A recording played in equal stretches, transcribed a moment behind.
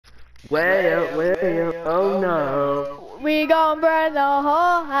Way up, oh no. We gon' burn the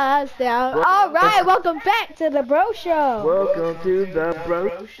whole house down. Alright, welcome back to the Bro Show. Welcome to the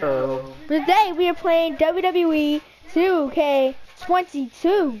Bro Show. Today we are playing WWE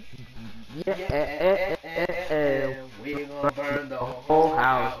 2K22. Yeah, we gonna burn the whole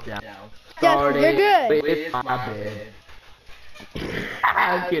house down. Yes, you're good. With my bed.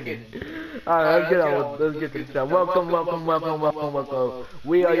 I'm kidding. Alright, let's get this done. Welcome.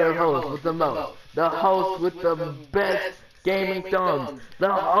 We are your hosts with the most. The host with the best gaming songs.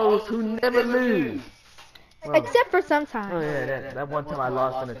 The host who never lose. Except for sometimes. Oh yeah, that one time I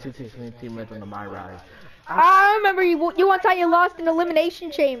lost in a 2-6 team match on my ride. I remember you one time you lost in Elimination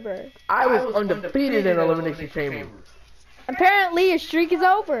Chamber. I was undefeated in Elimination Chamber. Apparently your streak is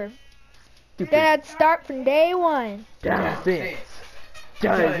over. Then start from day one. Down since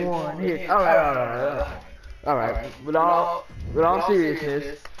day one hit. Alright. With all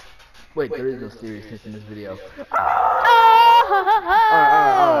seriousness. Wait, there is no seriousness in this video.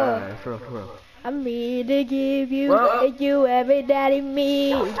 Alright, for real. I'm here to give you every daddy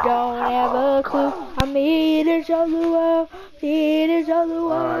me. Don't have a clue. I'm here to show the world.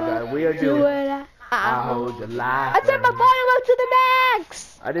 Alright, guys, we are doing I hold the life. I turned my volume up to the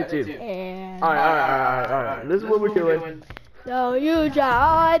max. I did too. Yeah. Alright. This is what we're doing. So you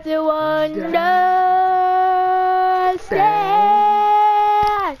try to understand.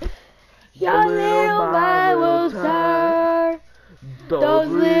 Your little mind will turn. Those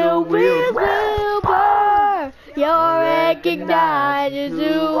little wheels will burn. You'll recognize just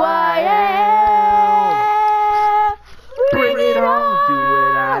who I am. Bring it on. Do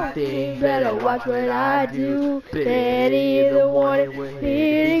what I think. Better watch what I do. Steady is the warning.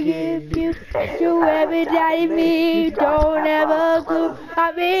 Here to give you. You every daddy me. Don't have a clue.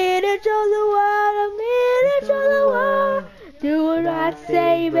 I'm here to show the world. I'm here to show the world. Do what I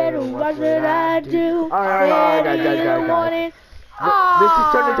say. Better watch what I do. Alright, guys. This is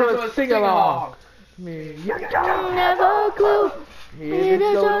turned into a sing-along. You don't have a clue. Here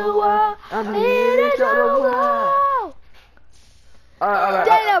to show the world. I'm here to show the world.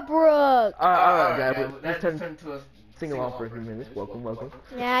 Dana Brooke. Alright, guys. Let's turn into a sing-along for a few minutes. Welcome.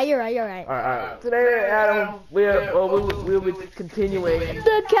 Yeah, you're right. Alright. Today, Adam, we'll be continuing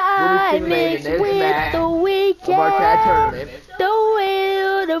The kindness with the weekend. of our tag tournament. The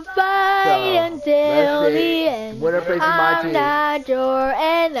will to fight until the end. Winner faces my team. I'm not your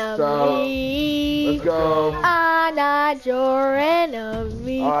enemy. Let's go. I'm not your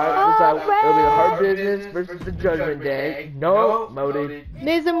enemy. Alright, it'll be the Hurt Business versus the Judgment Day. No motive.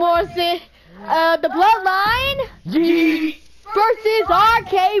 Miz and Morrison, the Bloodline Yeet! versus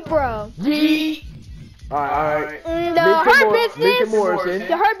RK Bro. Yeet! Alright. The Hurt Business. Mr. Morrison.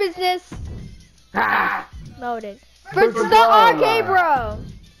 The Hurt Business. Ha! Loaded. Versus the RK Bro.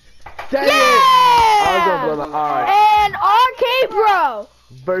 Dang Yeah! it! I was gonna blow Alright. And RK Bro.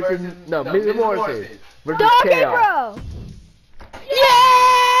 Versus, no, Mr. Morrison. Versus The RK Chaos. Bro.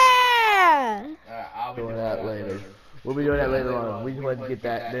 Yeah! Doing that later. We'll be doing that later on. We just want to get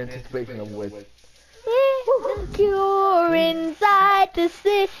that anticipation over with. Secure inside the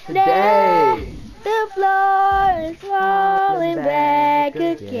city. Today. The floor is falling back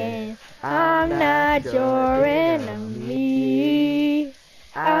again. I'm not your enemy.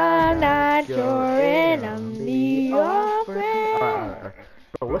 I'm not your enemy, your friend. Alright.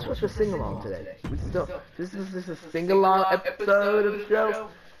 Bro, let's watch a sing-along today. This is a sing-along episode of the show.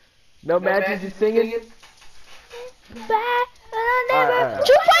 No matches, just singing. True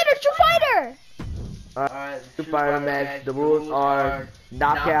fighter! Alright, Street Fighter match. The rules are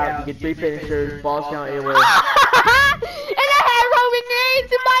knockout. You get 3 finishers, balls count anywhere. And I had Roman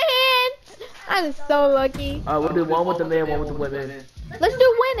Reigns in my hands. I'm so lucky. We'll do one with the men, one with the women. Let's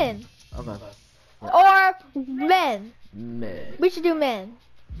do women. Okay. Or men. Men. We should do men.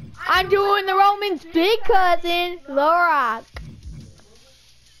 I'm doing the Roman's big cousin, The Rock.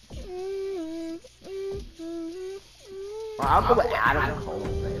 I'll go with Adam Cole,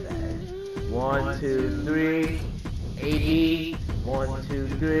 baby. 1, 2, 3. AD. 1, 2,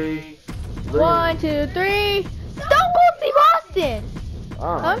 3. 1, 2, 3. Stone Cold Steve Austin.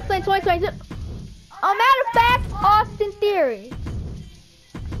 Oh. I'm playing 2022. Matter of fact, Austin Theory.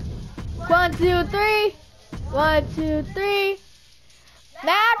 1, 2, 3. 1, 2, 3.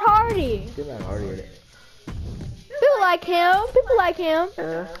 Matt Hardy. Get Matt Hardy in it. People like him.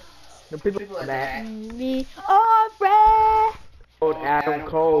 No people like that. Me are friends. Adam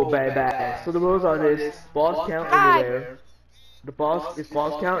Cole, baby. So the rules are this: balls count anywhere. The balls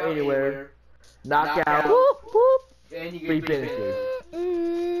count anywhere. Knockout. Whoop, whoop. 3 finishers.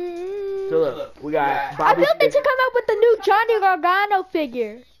 So look, we got Bobby. I feel they should come up with the new Johnny Gargano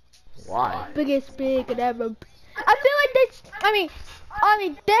figure. Why? Biggest pig could ever be. I feel like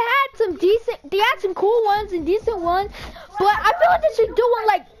they had some cool ones and decent ones, but I feel like they should do one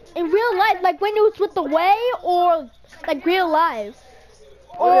like in real life, like when it was with the way or like real life.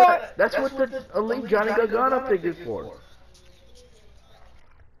 Or That's what the Elite Johnny Gargano figure's for.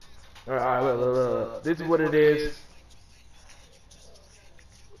 Alright, look. This is what it is.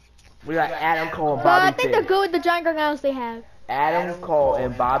 We got Adam Cole and but I Bobby think they're Fish. good with the giant garganos they have. Adam Cole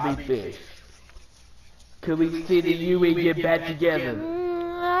and Bobby Fish. Till we see the UE get back together.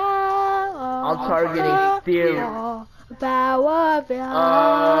 I'm targeting Theory.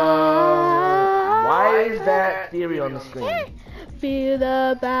 Why is that Theory on the screen? Feel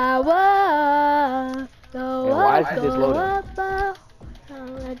the power. And why is he just loading?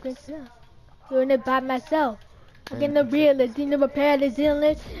 Doing it by myself. Looking the realest, you never pair the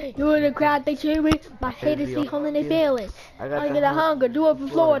zealous. You in the crowd, they cheer me. My haters see holding their feelings. I get the hunger, do it for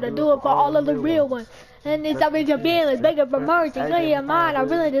Florida, do it for all of the real ones. And it's always your feelings, begging for mercy. Clear your mind, I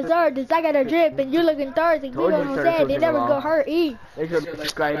really deserve this. I got a drip and you're looking thirsty. People don't say they never go hurt eat. Make sure to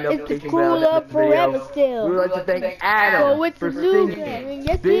subscribe, It's the cool up forever still. We would like to thank Adam for singing.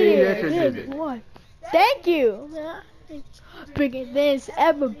 Yes, it is. Thank you. Bigger than it's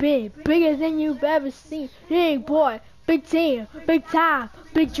ever been, bigger than you've ever seen. Big boy, big team, big time,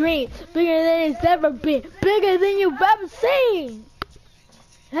 big dreams, bigger than it's ever been, bigger than you've ever seen.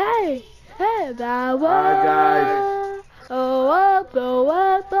 Hey, Alright guys, go up, we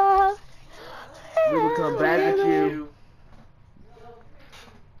will come back at you.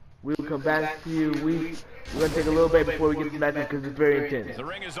 We will come back to you. We're gonna take a little bit before we get to the match because it's very intense. The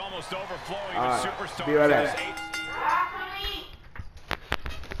ring is almost overflowing Alright, with superstars. be right back.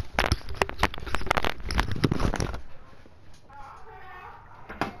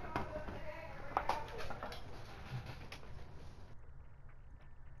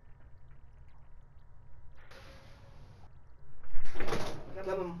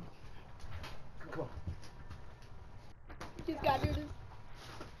 Come on. Just gotta do this.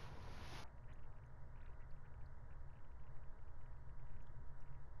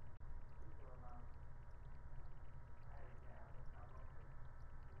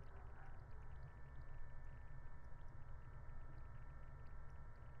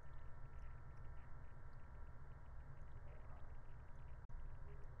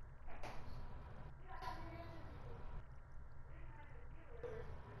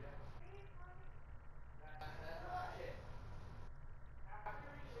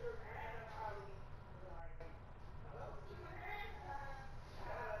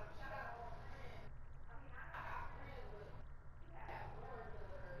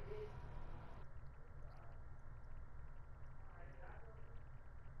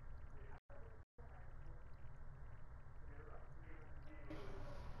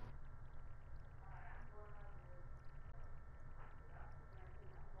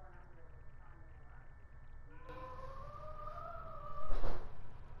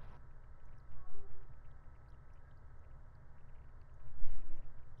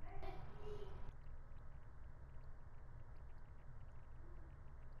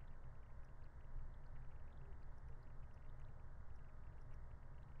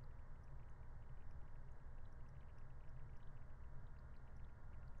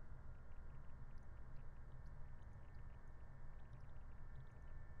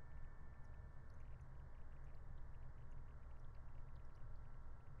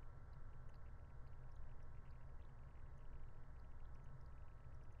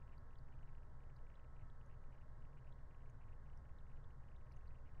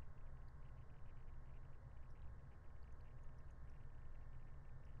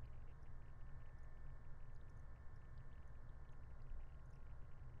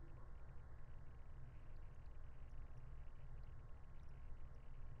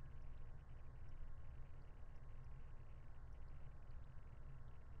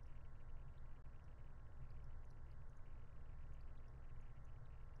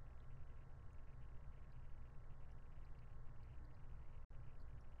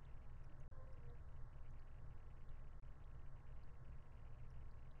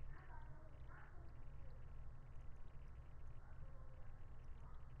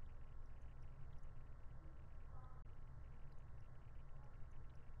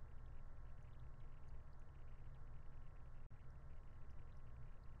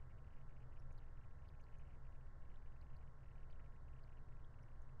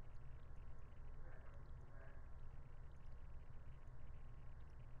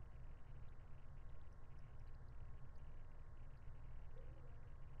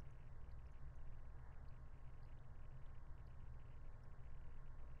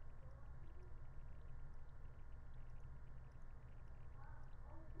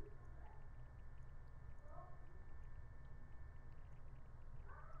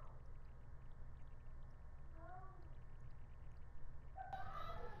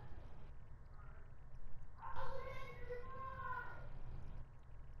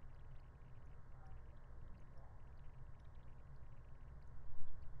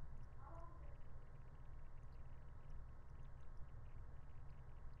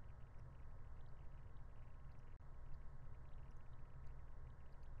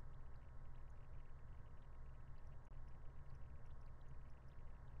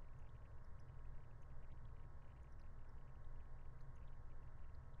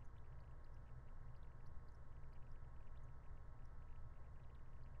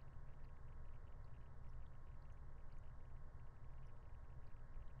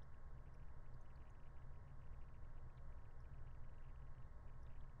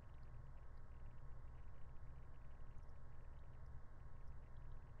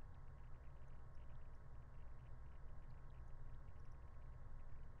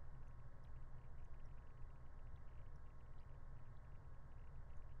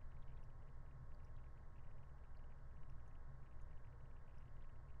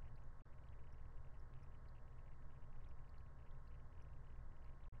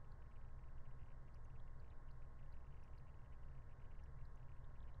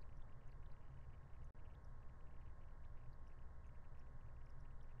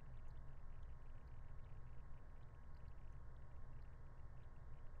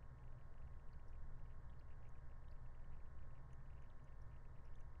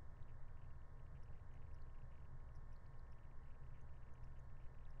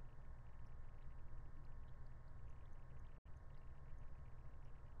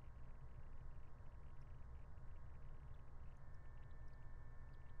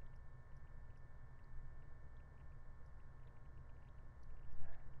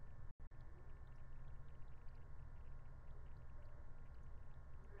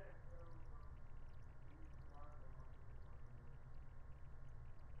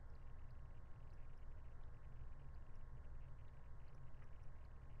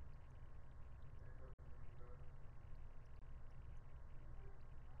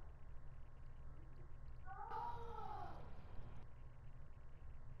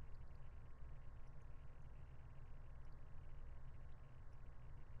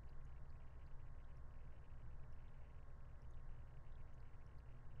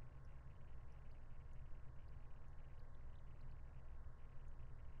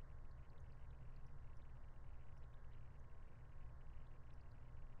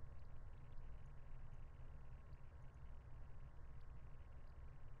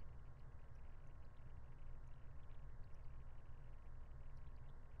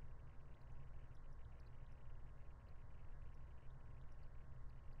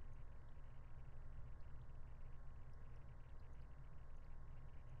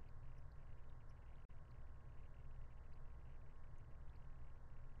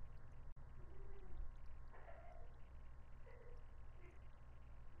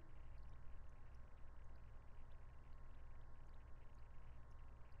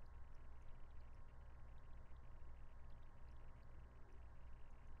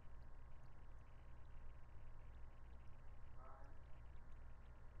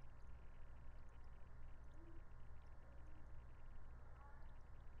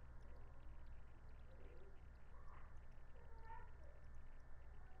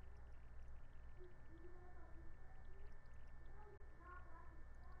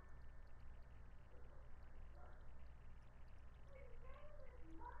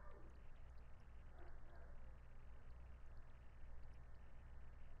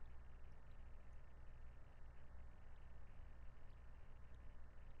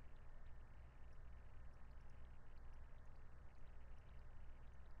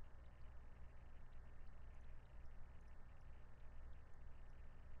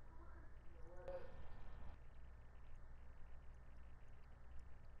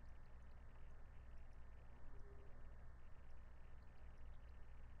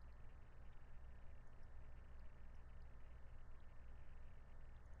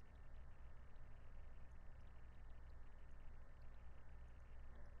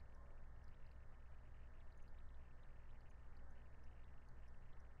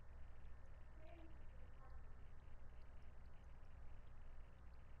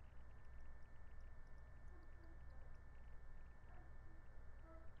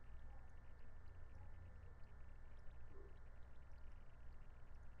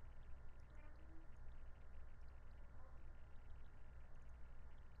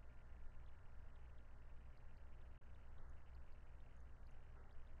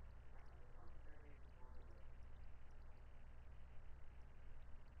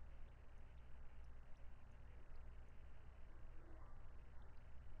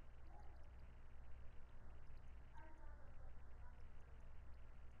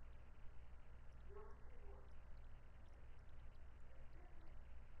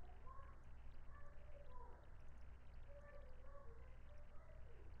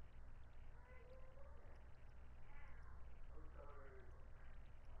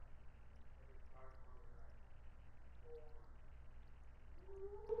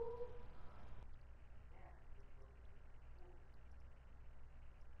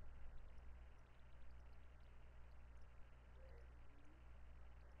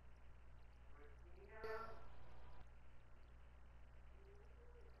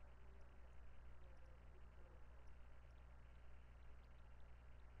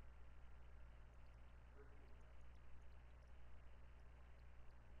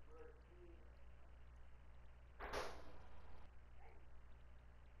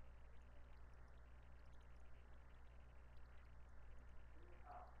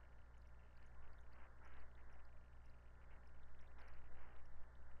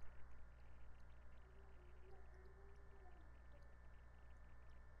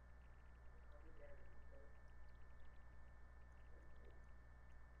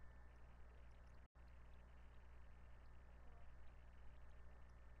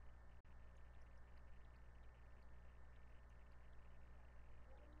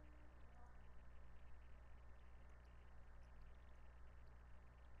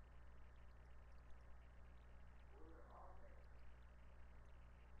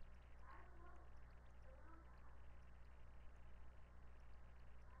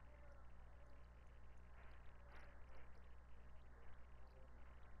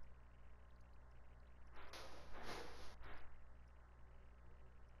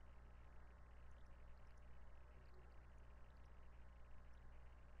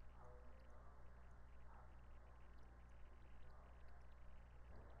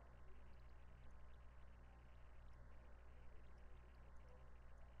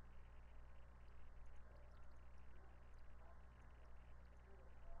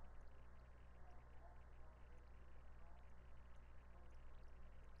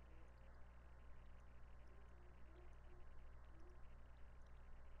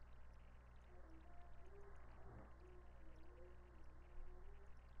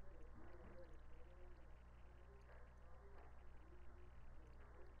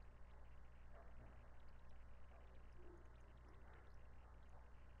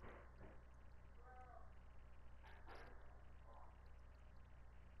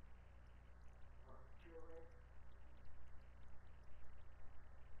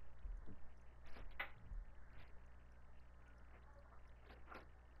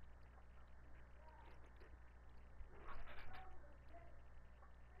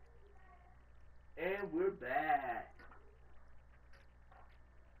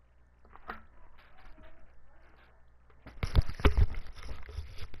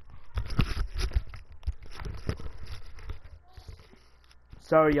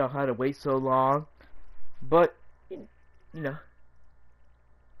 Sorry y'all had to wait so long, but you know.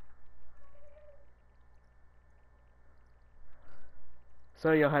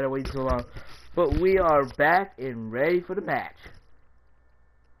 Sorry y'all had to wait so long, but we are back and ready for the match.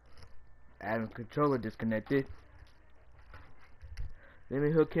 Adam's controller disconnected. Let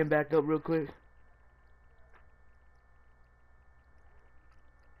me hook him back up real quick.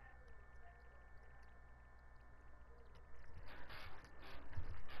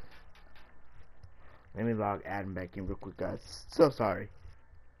 Let me log Adam back in real quick, guys. So sorry.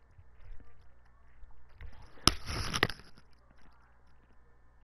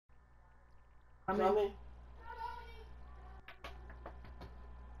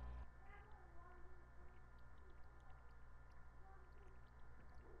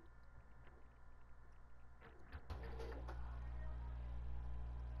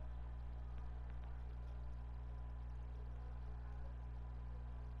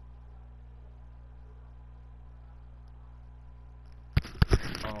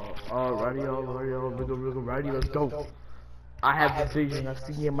 Alrighty, let's go. I have the vision, I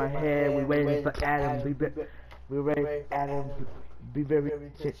see in my head. We waiting for Adam. We ready for Adam. Be very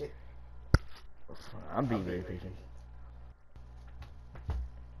patient. I'm being very patient.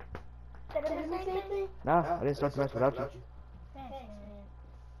 Nah, I didn't start the match without you.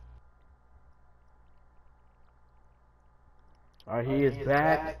 Alright, he is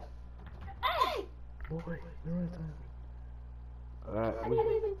back. Boy,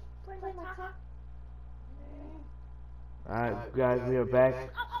 Alright, guys, we are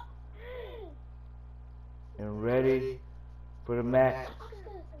back and ready for the match.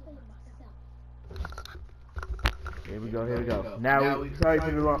 Here we go. Now, sorry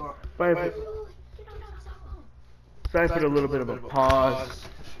for the long, sorry for the little bit of a pause.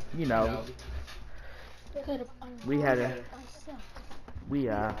 You know, we had to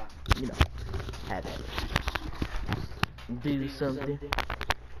do something.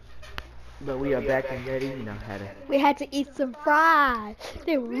 But we are back and ready, you know how to. We had to eat some fries.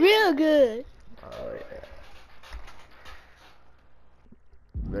 They're real good. Oh yeah.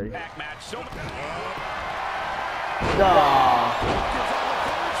 Ready?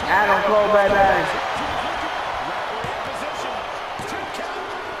 Adam Cole, baby.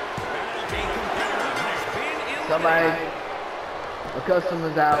 Somebody, a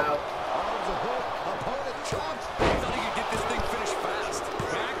customer's out.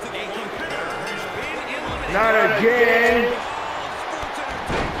 Not again.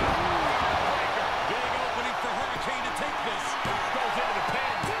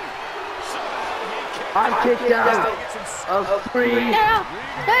 I'm kicked out of 3. No.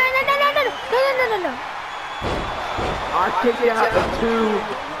 I'm kicked out of 2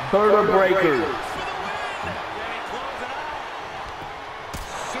 burner breakers.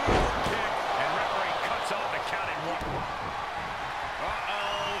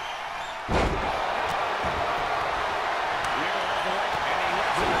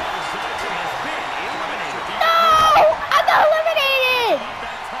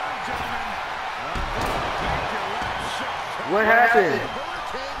 What happened?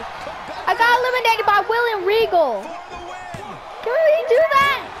 I got eliminated by William Regal. Can we do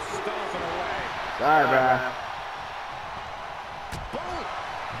that? Sorry, bro.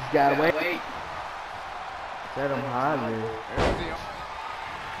 Just gotta wait. Set him high, man.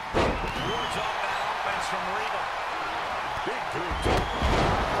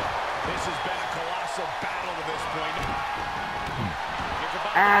 This has been a colossal battle to this point.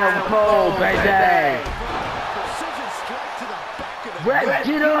 Adam Cole, baby. Let's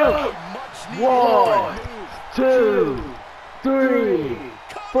get up! 1, 2, 3,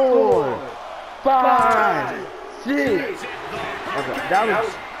 4, 5, 6. Okay, that was.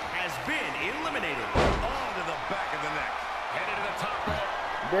 Has been eliminated onto the back of the neck. Headed to the top rope.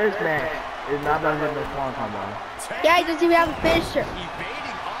 This match is not gonna get no fun time on. Yeah, he doesn't even have a finisher.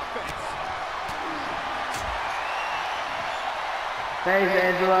 Evading offense. Thanks,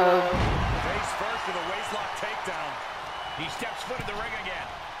 Angelo. Face first with a waistlock takedown. He steps foot in the ring again.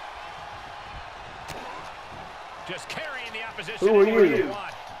 Just carrying the opposition. Who are you?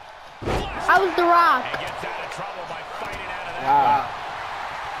 I was The Rock. And gets out of trouble by fighting out of that. Wow.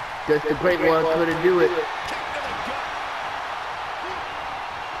 Just the great one couldn't do it.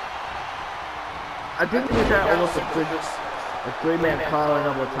 I think we got almost a 3-man calling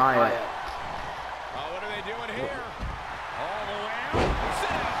up with tie. What are they doing here? All the way out.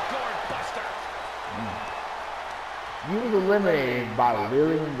 Sit out, gourd buster. You was eliminated by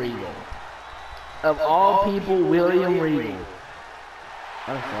William Regal. Of all people, William Regal.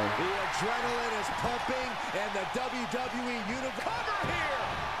 The adrenaline is pumping, and the WWE Universe cover here.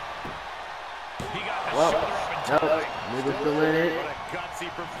 Well, nope. Nigga's still in it. What a gutsy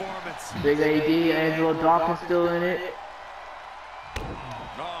performance. Big AD, Angelo Dawkins still in it.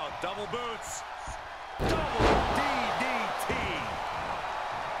 Oh, double boots. Double DDT.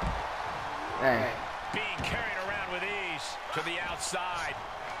 Hey. Being carried around with ease to the outside.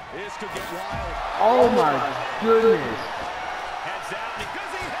 This could get wild. Oh my goodness. Heads out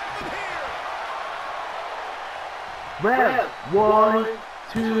because he had him here. Rap. 1,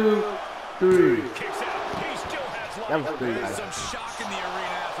 2, 3. Kicks out. He still has life. That was 3. There's some shock in the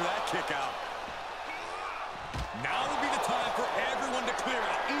arena after that kick out. Now would be the time for everyone to clear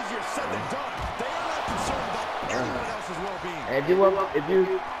out. Easier said than done. They are not concerned about everyone else's well-being. And if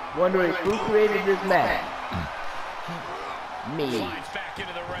you're wondering who created this match, me, Back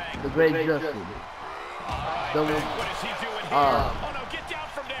into the ring. the great Justin. The, What is he doing here? Oh no, get down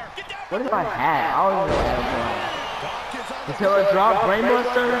from there. Get down. what is my hat? I don't even know what I'm doing. Until it dropped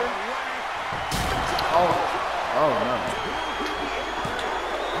Brainbuster? Oh no.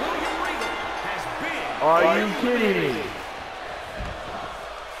 Are you kidding me?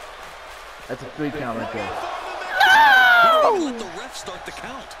 That's a 3 count right there. No! Let the ref start the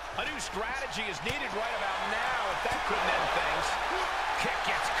count. A new strategy is needed right about now if that couldn't end things. Kick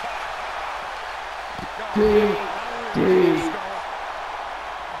gets caught.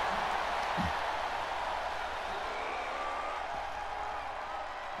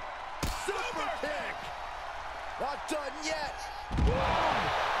 Super kick. Not done yet.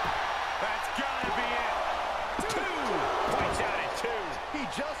 That's gotta be it. 2. Fights out at 2. He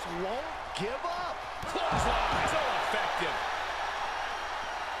just won't give up. Clothesline. So effective.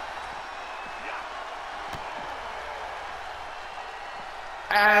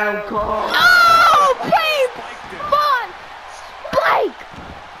 Adam Cole. Oh, Blake! Fun! Blake!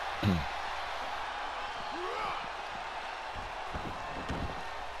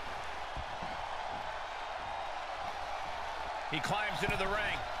 He climbs into the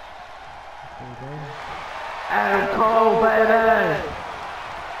ring. Adam Cole, baby.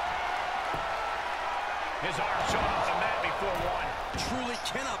 His arm shot off the mat before 1. Truly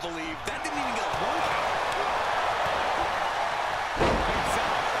cannot believe that didn't even get a 1 count.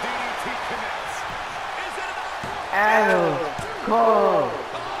 DDT connects. Is it enough? Adam Cole,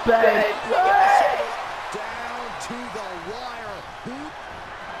 baby. Down to the wire.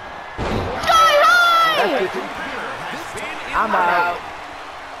 That's it. I'm out.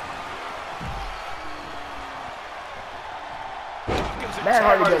 Matt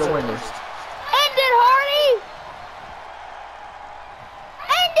Hardy better win this. End it, Hardy!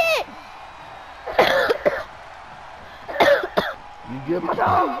 End it! You good, my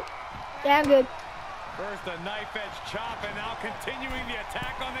dog? Yeah, I'm good. First a knife edge chop and now continuing the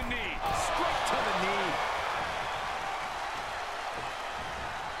attack on the knee. Straight to the knee.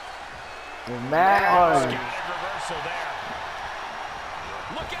 Matt Hardy Scattered reversal there.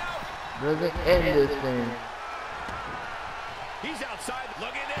 Look out! doesn't end this thing. He's outside.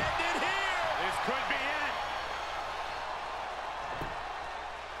 Looking to end it here. This could be it.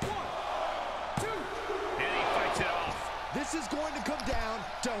 1, 2. And he fights it off. This is going to come down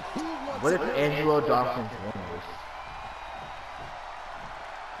to who wants What if Angelo Dawkins won this?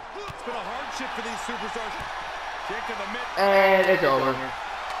 It's been a hardship for these superstars. Kick to the mid. And it's over.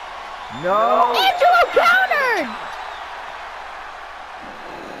 No! Angelo countered!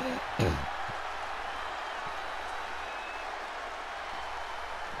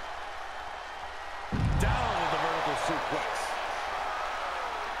 Down with the vertical suplex.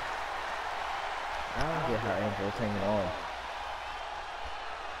 I don't get how Angelo's hanging on.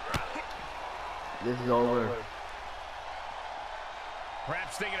 This is over.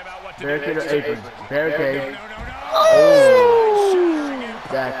 Perhaps thinking about what to Barricade do or next. apron. Barricade. No. Oh!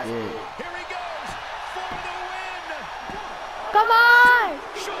 That's it. Here he goes for the win. Come on!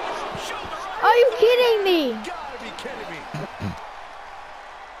 Shoulder up. Are you kidding me? Gotta be kidding me.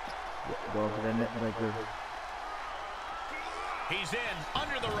 Go for the net breaker. He's in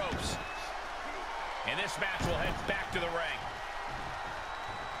under the ropes. And this match will head back to the ring.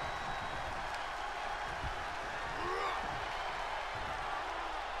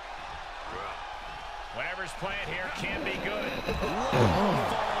 Whatever's playing here can be good.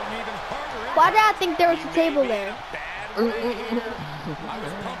 Why did I think there was a table there? I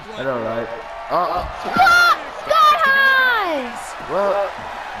know, right? Stop! Guys! Well,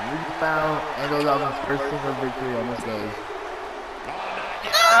 we found Angelo Dawkins' first single victory on this day.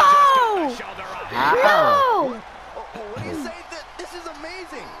 No! How? No! What do you say? This is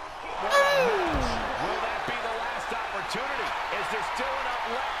amazing. Will that be the last opportunity? Is there still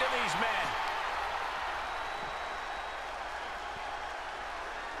enough left in these men?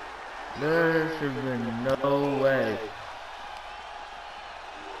 There should have been no way.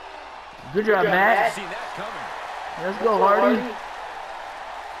 Good job, Matt. Let's go, Hardy.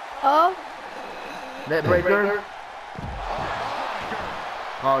 Oh. Net breaker.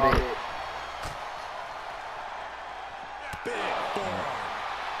 Called it.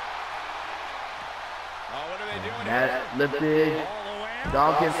 That lifted.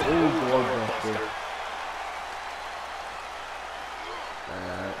 Dawkins. Ooh, blockbuster.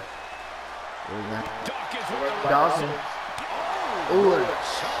 Dawkins. Ooh, a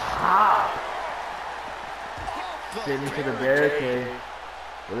chop. Sitting to the barricade.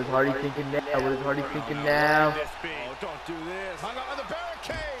 What is Hardy thinking now? What is Hardy thinking now? Oh, don't do this. Hung on the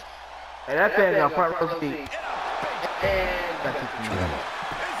barricade. Hey, that fan got front row seat.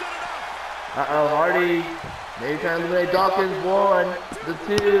 Uh-oh, Hardy. Maybe trying to eliminate Dawkins. 1, the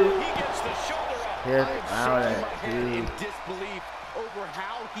 2. He gets the shoulder up. Yes, I'm out shaking my head in at 2. disbelief over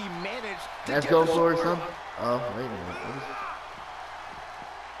how he managed to Let's get go the for shoulder some. up. Oh, wait a minute.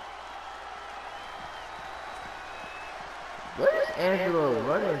 Where is Angelo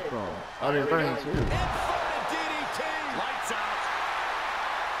running from? Oh, they're running too. Lights out.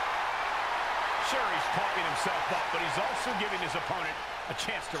 Sure, he's pumping himself up, but he's also giving his opponent a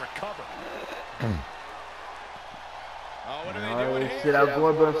chance to recover. Oh, what are they doing here? Sit out,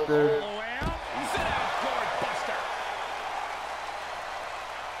 Gorebuster. Sit out, Gorebuster.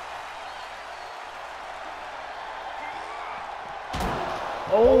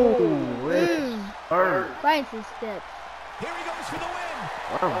 Oh, it's hurt. Francis steps. Here he goes for the win.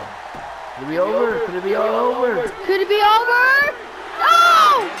 Wow. Could it be over? Could it be all over? Could it be over?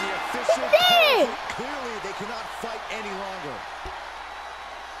 No! And the official He did! clearly they cannot fight any longer.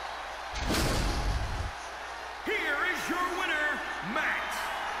 Here is your winner, Matt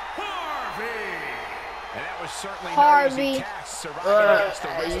Harvey. And that was certainly Harvey. no easy task surviving against the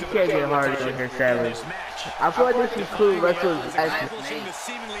rest You of the can't get Hardy competition in here, in Savage. this match. I feel like this is cool wrestlers Accomplishing the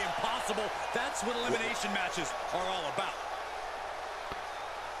seemingly impossible. That's what elimination matches are all about.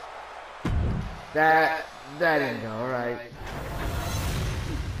 That didn't go, alright.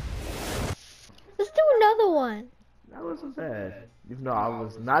 Let's do another one. That wasn't bad. Even though I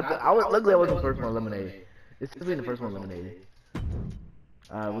was not luckily I wasn't the first one eliminated. It's still being the first one eliminated.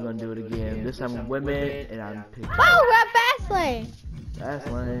 Alright, we're gonna do it again. This time with women, and I'm picking Oh, we're at Fastlane.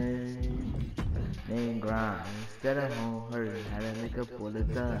 Fastlane. Name grind. Instead of home hurting, had to make up for the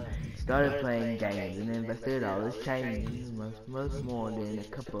done. Started playing games and invested all his change. Much more than a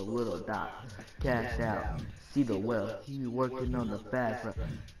couple of little dots. Cash out. See the wealth. He be working on the fast run.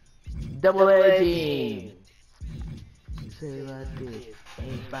 Double A team. Say it like this.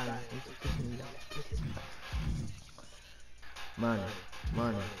 Ain't buying. Money.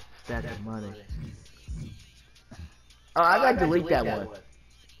 Money. Stack of money. Oh, I gotta delete that one.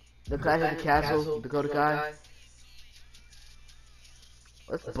 The Clash of the Castle, Dakota Kai.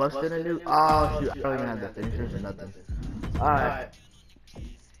 Let's bust in a new. Oh shoot, I don't even have the finishers or nothing. Alright.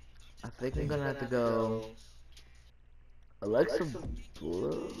 I think I'm gonna have to go. Alexa.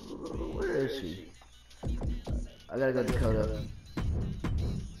 Where is she? I gotta go Dakota.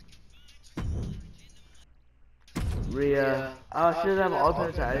 Rhea. Oh, I should have an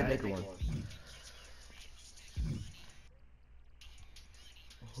alternate side. I didn't make one.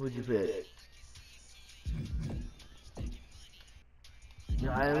 Who'd you pick? No,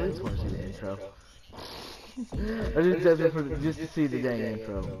 I at least want to see the intro. I just desperate for just to see the dang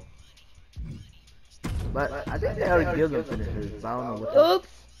intro. But I think they already give them finishers, but I don't know what. Oops.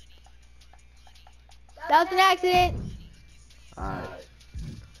 That was an accident. Alright.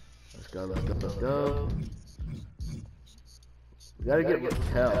 Let's go, let's go, let's go. We gotta get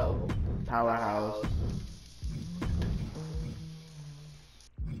Raquel. Powerhouse.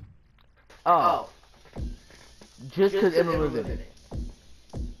 Oh. Just because Emma was in it.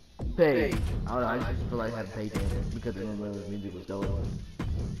 Paige. I don't know, I just feel like I had Paige in it because Emma's music was going.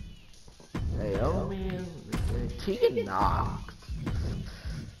 Hey, oh man. She get knocked.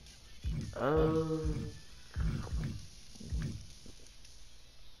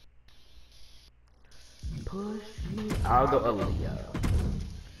 Push me. I'll go Aaliyah.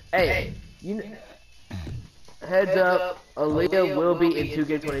 Hey, you know, heads up, Aaliyah will be in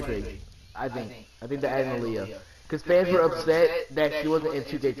 2K23. I think they're adding Aaliyah. Because fans were upset that she wasn't in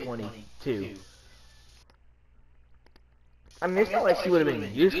 2K22. I mean, it's not like she would have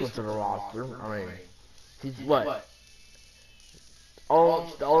been useless to the roster. I mean, she's what?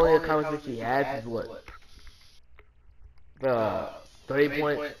 The only accomplishment she has is what? The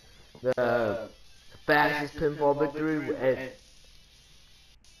 3-point, the fastest pinfall victory at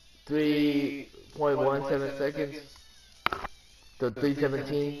 3.17 seconds. The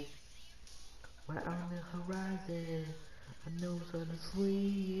 3:17. Right on the horizon, I know it's gonna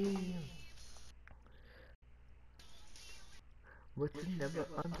swing. What you never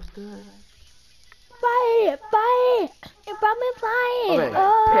understood. Fight! Fight! You're probably flying! Okay,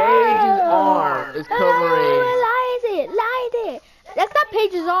 Oh, Paige's arm is covering. Lies it! That's not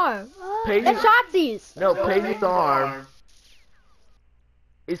Paige's arm. That's Shotzi's. No, Paige's arm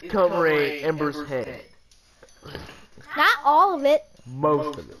is covering Ember's head. Not all of it.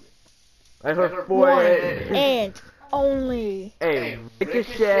 Most of it. Like her forehead. One and only. Hey,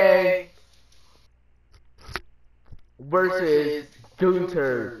 Ricochet versus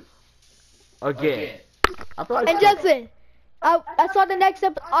Gunther again. I thought And Justin, I saw the next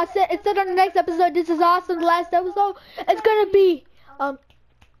episode. It said on the next episode, this is awesome. The last episode, it's gonna be the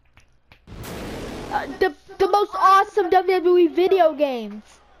most awesome WWE video games.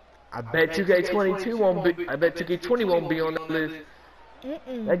 I bet 2K22 won't be. I bet 2K20 won't be on that list.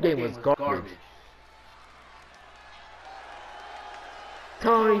 That game was garbage.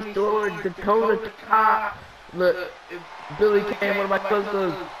 Tony Storm, Dakota Kai. Look, Billy Kane, one of my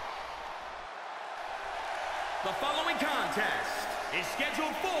cousins. The following contest is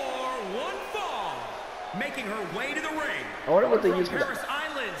scheduled for one fall. Making her way to the ring. I wonder what they use for Paris that.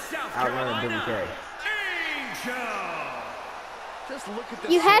 Island, South Outline of Carolina. WK. Angel. Just look at the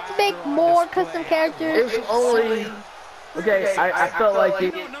You had to make swagger on more display. custom characters. It's only. Okay, I felt like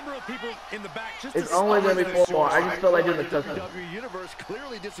it. A number of people in the back just It's to only stop gonna be this 4 more. I just felt like doing the The custom. WWE Universe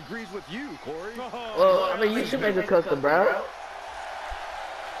clearly disagrees with you, Corey. Well, I mean, you should make a custom, bro.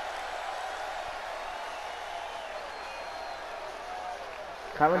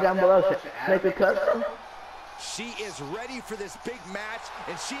 Comment down below. Should I make a custom? She is ready for this big match,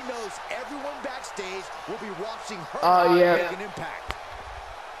 and she knows everyone backstage will be watching her Oh, yeah. make an impact.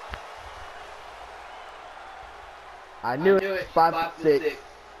 I knew it. 5 6.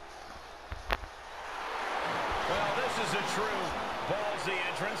 Well, this is a true ballsy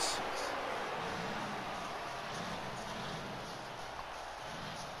entrance.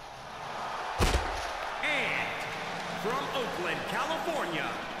 And from Oakland, California,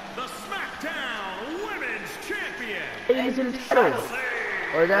 the SmackDown Women's Champion. Ladies and gentlemen.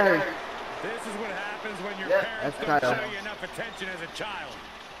 Or that hurt. This is what happens when your Yeah, parents that's don't title. show you enough attention as a child.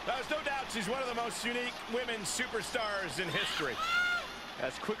 There's no doubt she's one of the most unique women's superstars in history.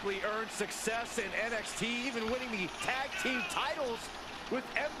 Has quickly earned success in NXT, even winning the tag team titles with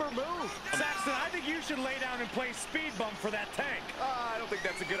Ember Moon. Saxton, I think you should lay down and play speed bump for that tank. I don't think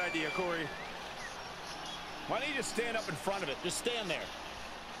that's a good idea, Corey. Why don't you just stand up in front of it? Just stand there.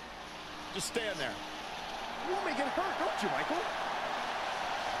 Just stand there. You want me to get hurt, don't you, Michael?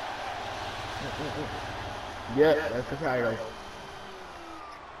 Yeah, that's the title.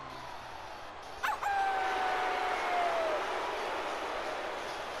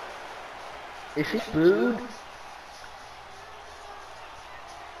 Is she booed?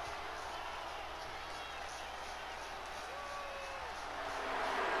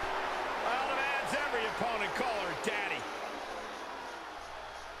 Well, demands every opponent call her daddy.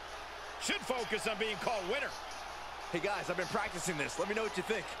 Should focus on being called winner. Hey, guys, I've been practicing this. Let me know what you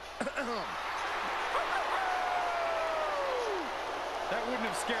think. That wouldn't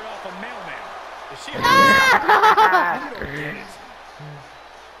have scared off a mailman. Is she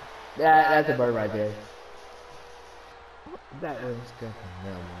That's a bird right there. That was good.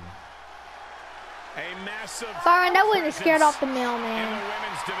 a massive Byron, that wouldn't have scared presence off the in mailman. the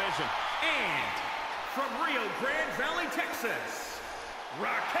women's division. And from Rio Grande Valley, Texas,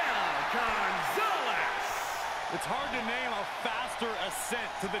 Raquel Gonzalez. It's hard to name a faster ascent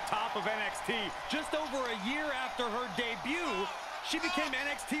to the top of NXT. Just over a year after her debut, she became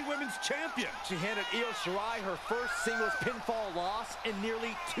NXT Women's Champion. She handed Io Shirai her first singles pinfall loss in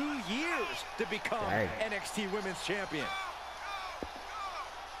nearly 2 years to become Dang. NXT Women's Champion.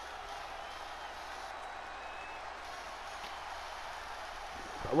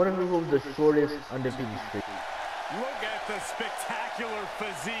 I wonder who was the shortest undefeated streak. Look at the spectacular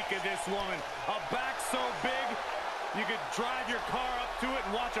physique of this woman. A back so big, you could drive your car up to it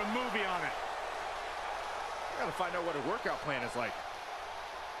and watch a movie on it. I gotta find out what her workout plan is like.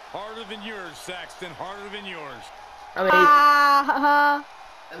 Harder than yours, Saxton. Harder than yours. I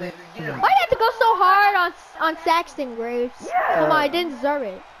mean, Why'd you have to go so hard on Saxton Graves? Come on, I didn't deserve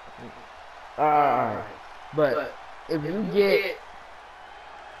it. alright. But if you get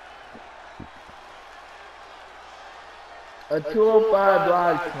a 205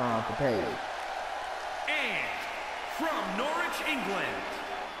 blog time for Paige. And from Norwich, England,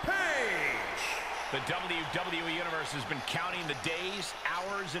 Paige. The WWE Universe has been counting the days,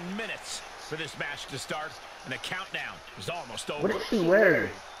 hours, and minutes for this match to start, and the countdown is almost over. What is she wearing?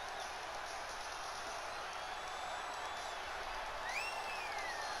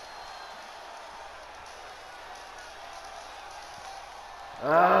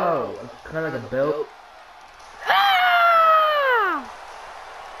 Oh, it's kind of like a belt. Ah!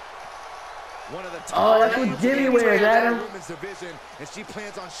 One of the Oh, that's what Jimmy wears, Adam. women's division, and she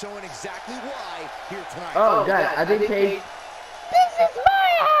plans on showing exactly why here tonight. Oh, God, I think Paige. This is my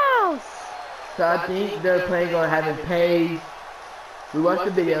house! So I think they're planning on having Paige. We watched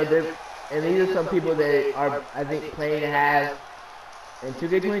the video, and these are some people that are, I think, planning to have in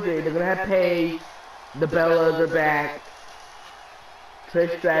 2K23. They're gonna have Paige, the Bellas are back,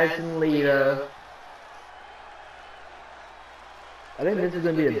 Trish Stratus and Lita. I think this is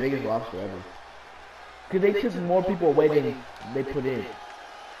gonna be the biggest roster ever. Cause they took more people away than they put in.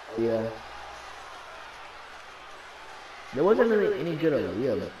 Yeah. There wasn't really any good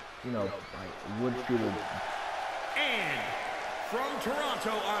Aaliyah, but, you know, like wood shooter. And from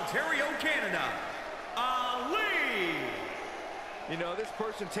Toronto, Ontario, Canada, Ali. You know, this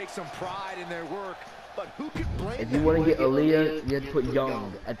person takes some pride in their work, but who could blame If them? you want to get Aaliyah, you have to put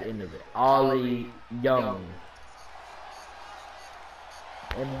Young at the end of it. Ali Young.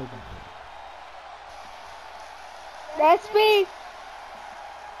 That's me.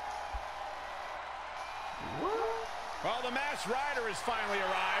 Well, the masked rider has finally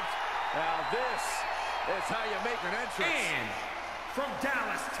arrived. Now this is how you make an entrance. And from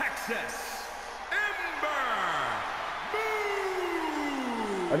Dallas, Texas, Ember Moon.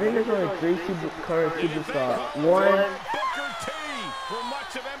 I think there's only 3 current superstars. One. Booker T for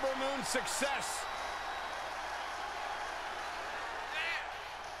much of Ember Moon's success.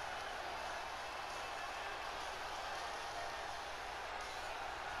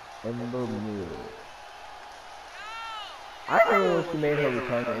 Ember Moon. I remember when she made her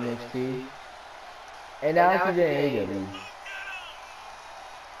return to NXT. And now she's in AEW.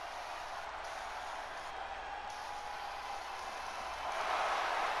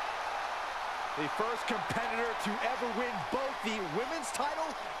 The first competitor to ever win both the women's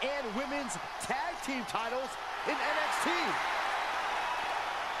title and women's tag team titles in NXT.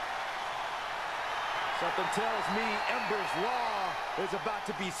 Something tells me Ember's Law is about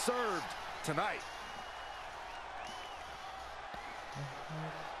to be served tonight.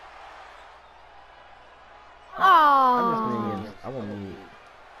 I'm just Aww. thinking, I want me.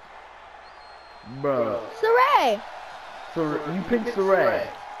 Bro. Saray. So you picked Saray.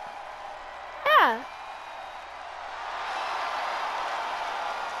 Yeah.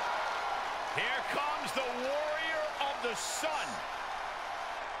 Here comes the Warrior of the Sun.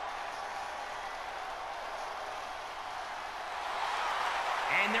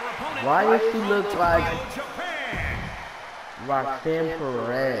 And their opponent. Why does she look like Japan. Roxanne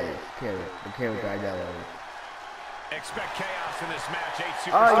Perez the character I got over? Expect chaos in this match. 8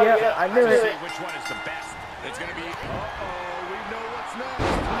 Oh, superstars. yeah, I knew To it. see which one is the best. It's going to be, we know what's next.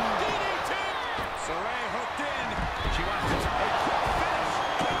 DDT. Saray hooked in. She wants to try a quick finish.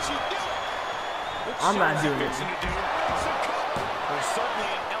 Can she do it? I'm not doing it. There's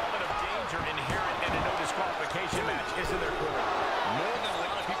certainly an element of danger inherent in a no disqualification match, isn't there, Corey? More than a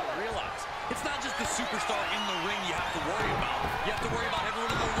lot of people realize. It's not just the superstar in the ring you have to worry about. You have to worry about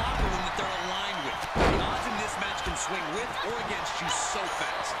everyone in the locker room that they're aligned with. The odds in this match can swing with or against you so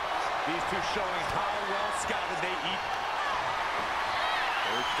fast. These two showing how well scouted they eat.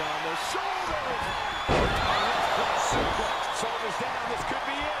 Worked on the shoulders. Suplex. Shoulders down. This could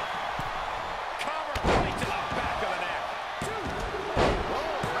be it. Cover. Right to the back of the neck.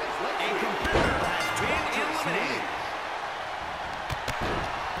 A competitor has been eliminated.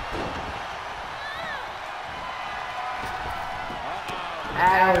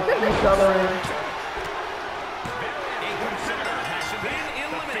 Adam, is that coloring? A competitor has been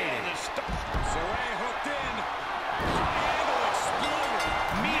eliminated. Saray hooked in. Triangle exploder.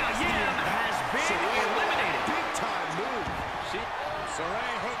 Mia Yim has been eliminated. Big time move.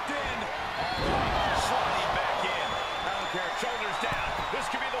 Saray hooked in. Sliding back in. I don't care. Shoulders down. This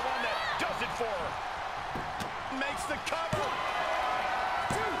could be the one that does it for her. Makes the cover.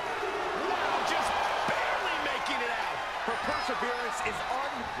 Wow, just barely making it out. Her perseverance is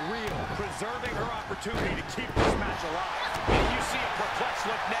unreal. Preserving her opportunity to keep this match alive. And you see a perplexed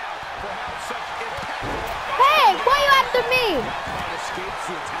look now for how such impactful. Hey, why you after me? That escapes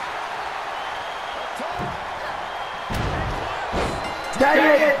the attack. Dang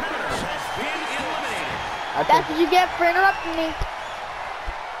it! Has been eliminated. That's what you get for interrupting me.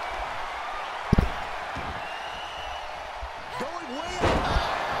 Going way up.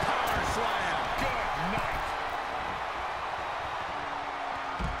 Power slam. Good night.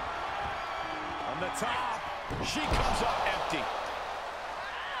 On the top, she comes up empty.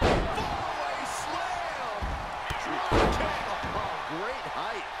 Fallaway slam. Drop kick. Oh, great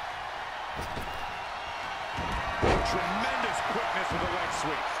height. Tremendous quickness with a leg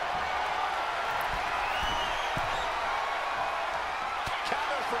sweep.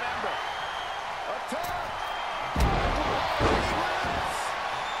 Counter from Ember. Attack.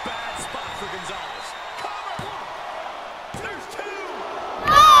 Bad spot for Gonzalez. Cover. There's two.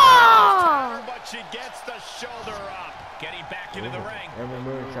 Oh! But she gets the shoulder up. Getting back into the ring.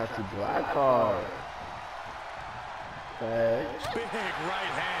 Remember, Shotzi black card. Okay. Big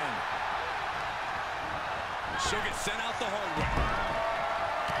right hand. She'll get sent out the hard way.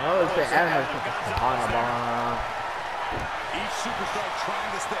 I always say Adam is a bomb. Each superstar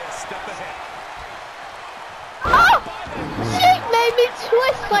trying to stay a step ahead. Oh! She made me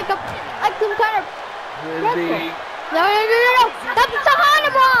twist like some kind of pretzel. No. That's a Sahana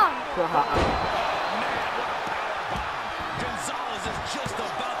bomb. Gonzalez is just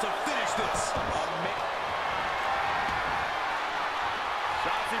about to finish this.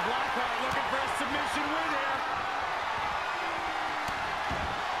 Shotzi Blackheart looking for a submission win here.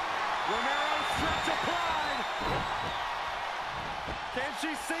 Romero stretch applied. Can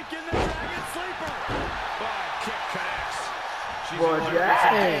she sink in the Dragon Sleeper? Oh, kick connects. She's Boy, looking for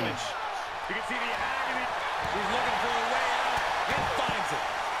some dang. damage. You can see the agony. She's looking for a way out and finds it.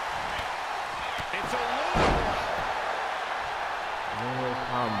 It's a Little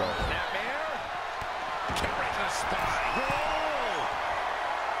combo. Snapmare. Kick right to the spine. Oh!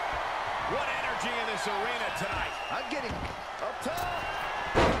 What energy in this arena tonight. I'm getting up top.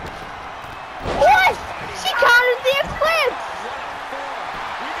 What? She counters the eclipse. What a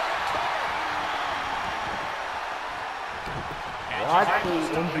form. We got a cover. Watch the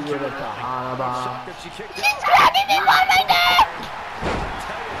injury with a Sahana bomb. She kicked She's out. grabbing me by my neck.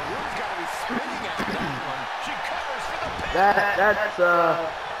 Tell you, the room's got to be spinning at that one. She covers for the pin. That's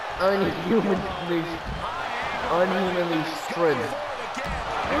unhumanly strength.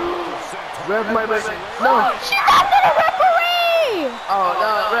 Rev my baby. No. She got to the referee. Oh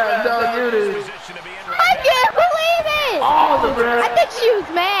no, Rev, don't do this. I can't believe it. Oh, the Rev. I think she was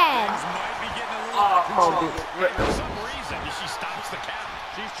mad. Might be getting a little For some reason, she stops the count.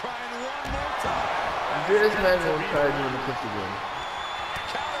 She's trying one more time. This man won't try to do the clip again.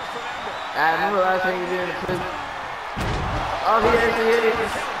 Counter from Ember. I remember last time he did the clip. Oh, he actually hit it.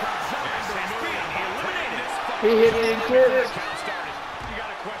 He hit it in clip. Count started. You got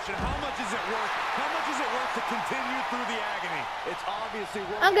a question. How much is it worth? How much is it worth to continue through the agony? It's obviously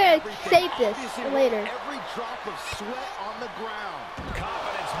worth I'm gonna everything. save this Obviously for later. worth every drop of sweat on the ground.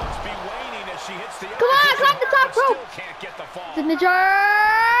 Confidence must be waning as she hits the Come on, opposition climb the top but rope. still can't get the fall. Signature.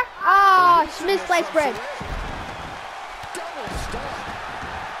 Oh, she missed sliced bread. Double stomp.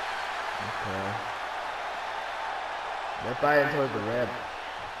 Okay. They're fighting towards the Rev.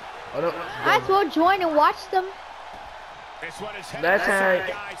 Oh no. Might as well join and watch them. This one is Next headed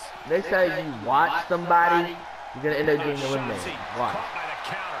time, guys. next time you watch somebody, you're gonna end up getting eliminated. Watch. Caught by the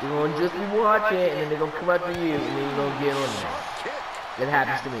counter. You're gonna just be watching, and then they're gonna come after you, and then you're gonna get eliminated. Kick. It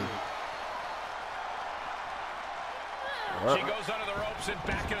happens to me. She goes under the ropes and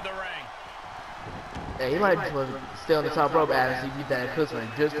back into the ring. Hey, you might just want to stay on the top rope, Adam, so you get that cushion,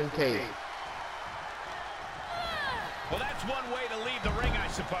 just in case. Well, that's one way to leave the ring, I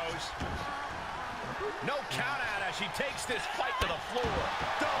suppose. No count out as she takes this fight to the floor.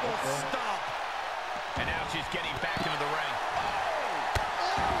 Double stomp. And now she's getting back into the ring.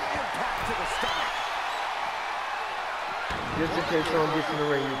 Oh, impact to the stomach. Just in case someone gets in the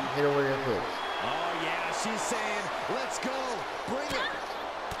ring, hit him with their foot. Oh, yeah, she's saying, let's go. Bring it.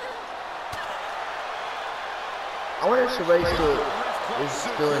 I wonder if Sheree is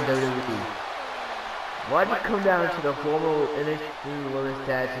still in WWE. Why did it come down to the former NXT Women's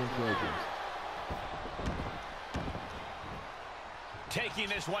Tag Team Champions? Taking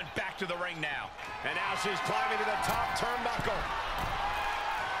this one back to the ring now. And now she's climbing to the top turnbuckle.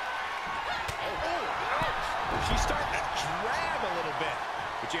 Oh, she's starting to drag a little bit.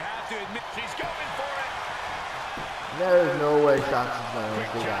 But you have to admit, she's going for it. There's no way Shotzi's gonna Quick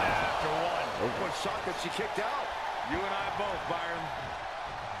win. count out after one. Nope. What shot that she kicked out? You and I both, Byron.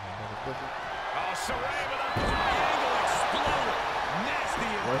 Oh, Saray with a triangle exploder. Nasty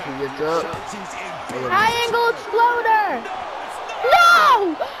impact. Once he gets up, Shotzi's in big. High angle exploder.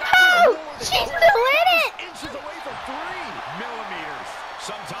 No! How? She's still in it. Inches away from 3 millimeters.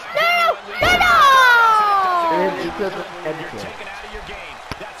 Sometimes No! when you No! it hits because of you're everything. taken out of your game.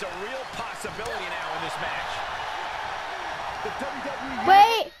 That's a real possibility now in this match. The WWE.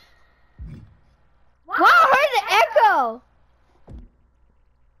 Wait. Wow, I heard the echo.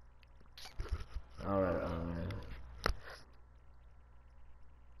 Alright,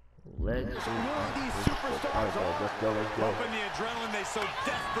 let's go. These superstars Let's go. Pumping the adrenaline they so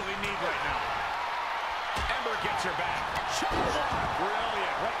desperately need right now. Ember gets her back.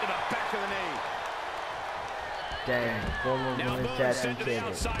 Brilliant. Right to the back of the knee. Dang, former women's tag team champion.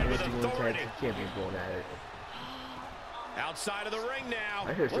 Women's tag team champion going at it. Outside of the ring now.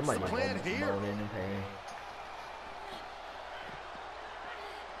 I hear somebody moaning in pain.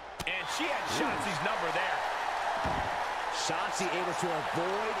 And she had Shotzi's number there. Shotzi able to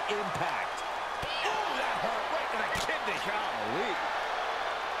avoid impact. Oh, that hurt right to the kidney. Golly.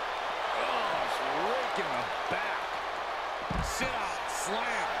 Oh, it's raking the back. Sit out,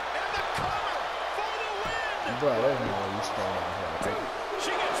 slam. And the cover for the win. Bro, there's no way you stand out here. Right?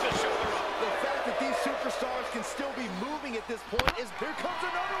 She gets the shoulder up. The fact that these superstars can still be moving at this point is here comes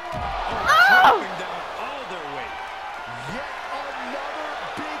another one. Dropping down all their weight. Yet another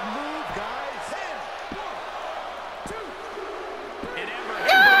big move, guys. 10, 1, 2. And Ember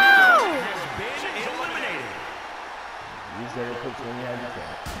has been eliminated. You said it quick when you had to say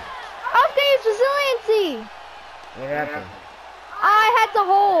it. Okay, it's resiliency. What happened? I had to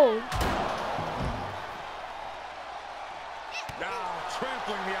hold. Now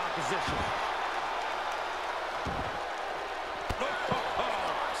trampling the opposition.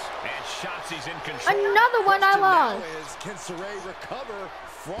 And Shotzi's in control. Another one I lost. Can Saray recover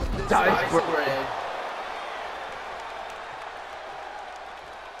from this? Dice bread.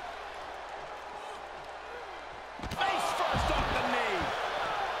 Face first off the knee.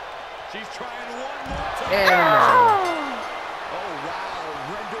 She's trying one more time. And Oh, wow.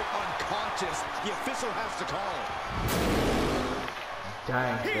 Rendered unconscious. The official has to call it.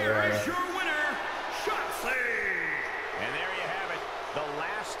 dang, Here is your winner, Shotzi. And there you have it. The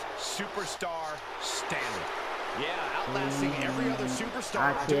last superstar standing. Yeah, outlasting every other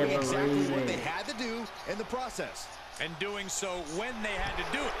superstar, I doing can't exactly believe what they it. had to do in the process. And doing so when they had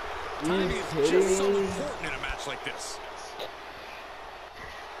to do it. You Timing is just so kidding? important in a match like this.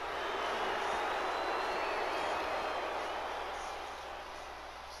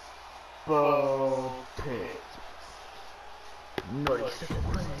 Ball pit. Nice.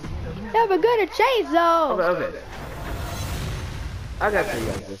 Yeah, but good at change though. Okay. I gotta tell you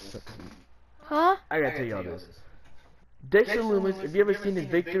guys this. Huh? I gotta tell y'all this. Dexter Loomis, if you ever seen his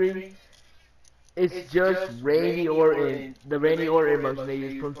victory, it's just Randy Orton, the Randy Orton motion they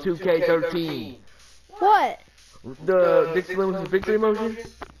used from 2K13. What? The Dexter Loomis' victory motion?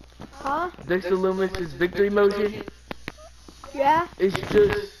 Huh? Dexter Loomis' victory motion? Yeah? It's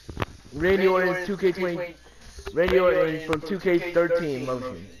just Randy Orton's 2K20, Randy Orton from 2K13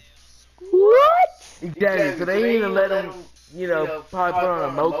 motion. What? Exactly, so they didn't even let him, you know, probably put on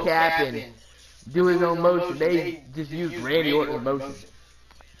a mocap and do his own motion. They just used Randy Orton's motion.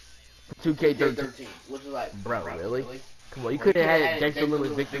 2K13. Which is like, bro, really? Come on, you couldn't have had Dexter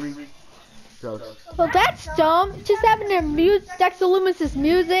Loomis victory. So, Well, that's dumb. Just having their Dexter Loomis'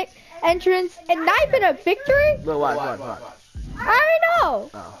 music, entrance, and not even a victory? look, watch. I already know.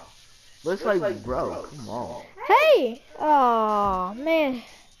 Oh. Looks like, bro, come on. Hey! Oh man.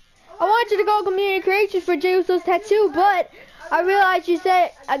 I wanted you to go community creation for Jey Uso's tattoo, but I realized you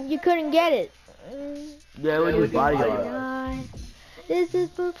said you couldn't get it. Yeah, we just bodyguard. God, this is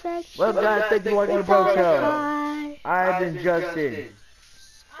perfection. Well, guys, thank you for watching the Bro Show. I've been Justin.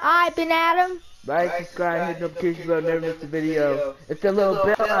 I've been Adam. Like, subscribe, hit the notification bell, never miss a video. It's that little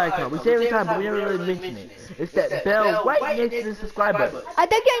bell icon. We say it every time, but we never really mention it. It's that bell right next to the subscribe button. I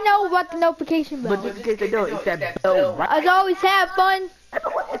think I know about the notification But bell. just in case they don't, it's that bell right. As always, have fun.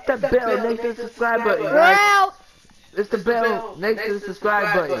 It's the bell next to the subscribe button, We're guys. out. It's the bell next to the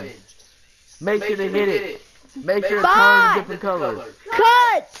subscribe button. Make sure to hit it. Make sure to turn Bye. different colors.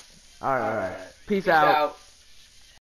 Cut. Alright. Peace out.